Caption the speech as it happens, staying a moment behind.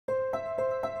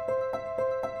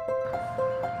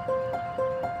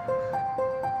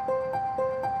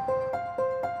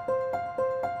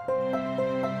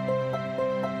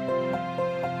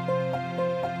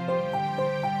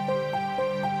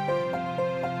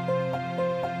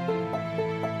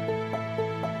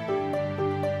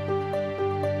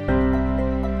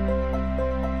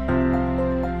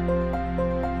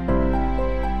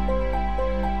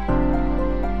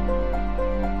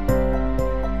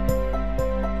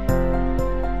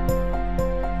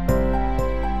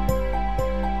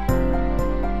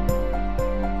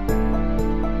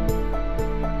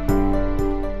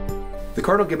The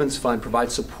Cardinal Gibbons Fund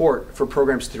provides support for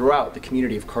programs throughout the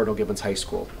community of Cardinal Gibbons High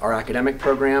School. Our academic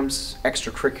programs,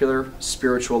 extracurricular,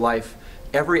 spiritual life,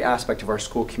 every aspect of our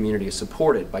school community is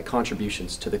supported by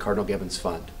contributions to the Cardinal Gibbons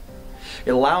Fund.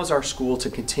 It allows our school to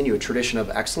continue a tradition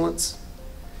of excellence,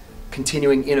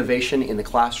 continuing innovation in the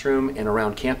classroom and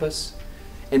around campus,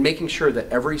 and making sure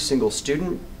that every single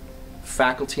student,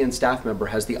 faculty, and staff member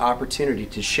has the opportunity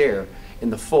to share in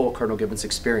the full Cardinal Gibbons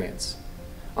experience.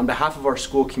 On behalf of our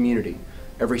school community,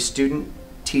 every student,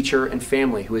 teacher, and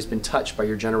family who has been touched by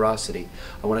your generosity,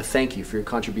 I want to thank you for your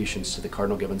contributions to the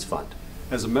Cardinal Gibbons Fund.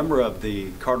 As a member of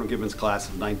the Cardinal Gibbons class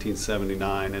of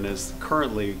 1979 and as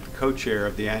currently co-chair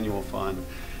of the annual fund,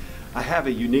 I have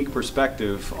a unique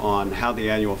perspective on how the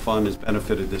annual fund has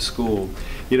benefited this school.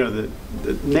 You know,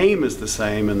 the name is the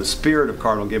same and the spirit of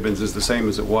Cardinal Gibbons is the same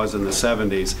as it was in the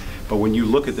 70s, but when you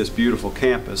look at this beautiful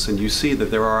campus and you see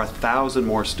that there are 1,000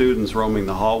 more students roaming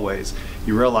the hallways,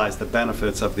 you realize the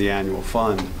benefits of the annual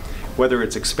fund. Whether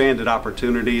it's expanded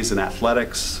opportunities in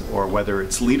athletics or whether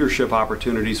it's leadership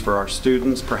opportunities for our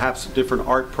students, perhaps different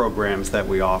art programs that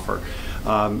we offer,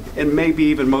 and maybe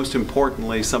even most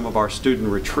importantly, some of our student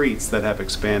retreats that have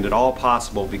expanded, all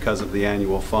possible because of the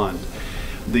annual fund.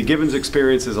 The Gibbons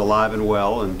experience is alive and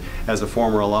well, and as a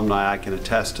former alumni I can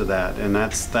attest to that, and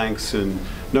that's thanks in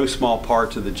no small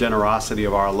part to the generosity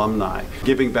of our alumni.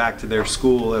 Giving back to their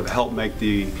school have helped make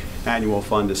the annual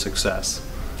fund a success.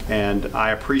 And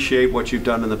I appreciate what you've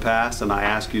done in the past, and I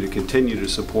ask you to continue to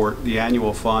support the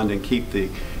annual fund and keep the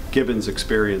Gibbons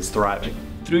experience thriving.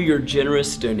 Through your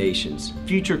generous donations,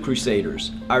 future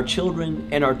Crusaders, our children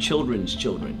and our children's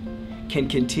children can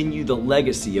continue the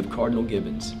legacy of Cardinal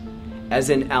Gibbons as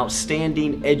an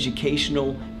outstanding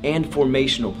educational and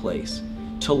formational place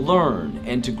to learn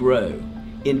and to grow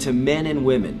into men and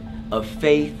women of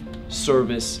faith,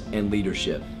 service, and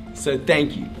leadership. So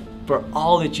thank you for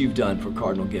all that you've done for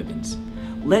Cardinal Gibbons.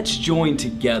 Let's join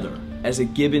together as a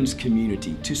Gibbons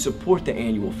community to support the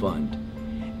annual fund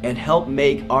and help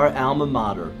make our alma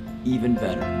mater even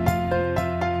better.